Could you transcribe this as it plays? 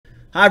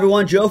Hi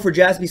everyone, Joe for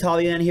Jaspys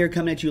Hobbyland here,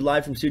 coming at you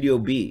live from Studio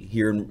B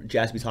here in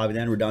Jaspys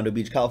Hobbyland, Redondo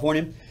Beach,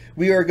 California.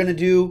 We are going to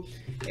do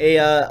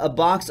a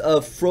box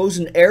of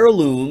frozen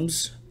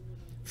heirlooms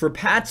for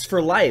Pats for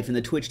Life in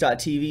the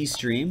Twitch.tv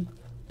stream.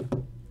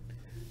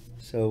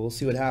 So we'll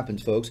see what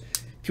happens, folks.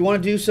 If you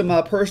want to do some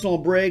personal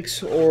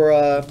breaks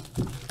or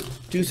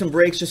do some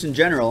breaks just in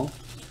general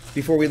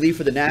before we leave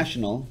for the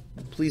National,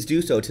 please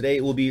do so.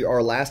 Today will be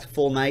our last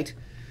full night.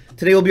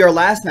 Today will be our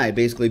last night,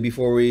 basically,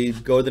 before we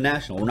go to the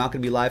National. We're not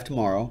going to be live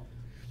tomorrow,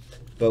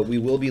 but we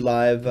will be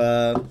live.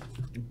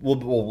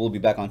 We'll be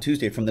back on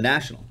Tuesday from the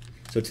National.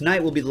 So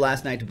tonight will be the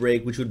last night to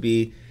break, which would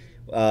be,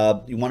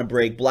 you want to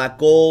break Black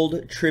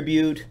Gold,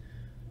 Tribute,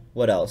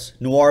 what else?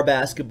 Noir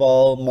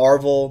Basketball,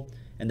 Marvel,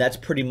 and that's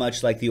pretty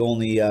much like the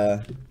only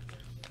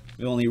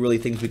really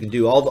things we can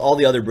do. All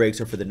the other breaks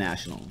are for the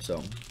National.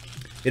 So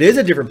it is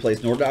a different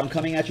place, Nord. I'm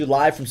coming at you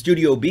live from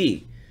Studio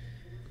B.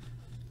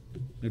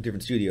 We have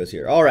different studios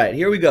here. All right,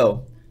 here we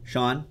go,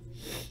 Shaun.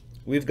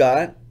 We've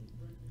got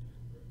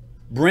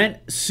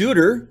Brent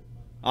Suter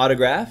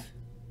autograph.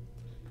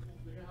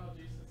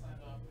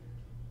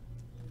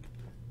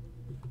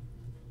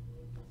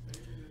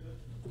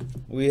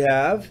 We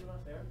have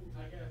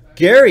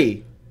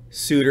Gary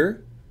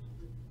Suter,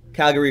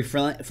 Calgary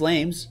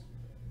Flames.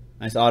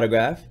 Nice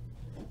autograph.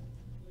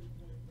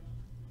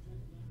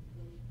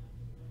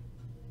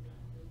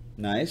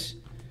 Nice.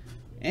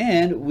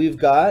 And we've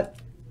got,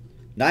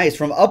 nice,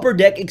 from Upper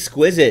Deck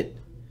Exquisite,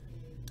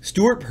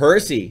 Stuart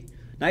Percy.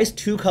 Nice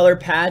two-color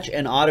patch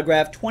and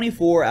autograph,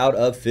 24 out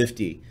of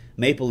 50.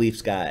 Maple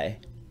Leafs guy.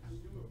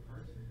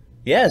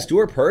 Yeah,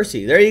 Stuart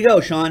Percy. There you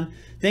go, Shaun.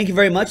 Thank you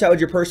very much. That was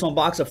your personal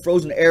box of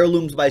Frozen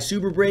Heirlooms by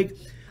Super Break.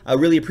 I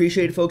really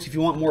appreciate it, folks. If you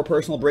want more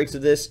personal breaks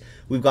of this,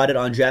 we've got it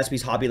on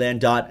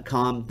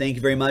JaspysHobbyland.com. Thank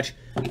you very much,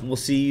 and we'll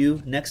see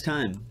you next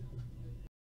time.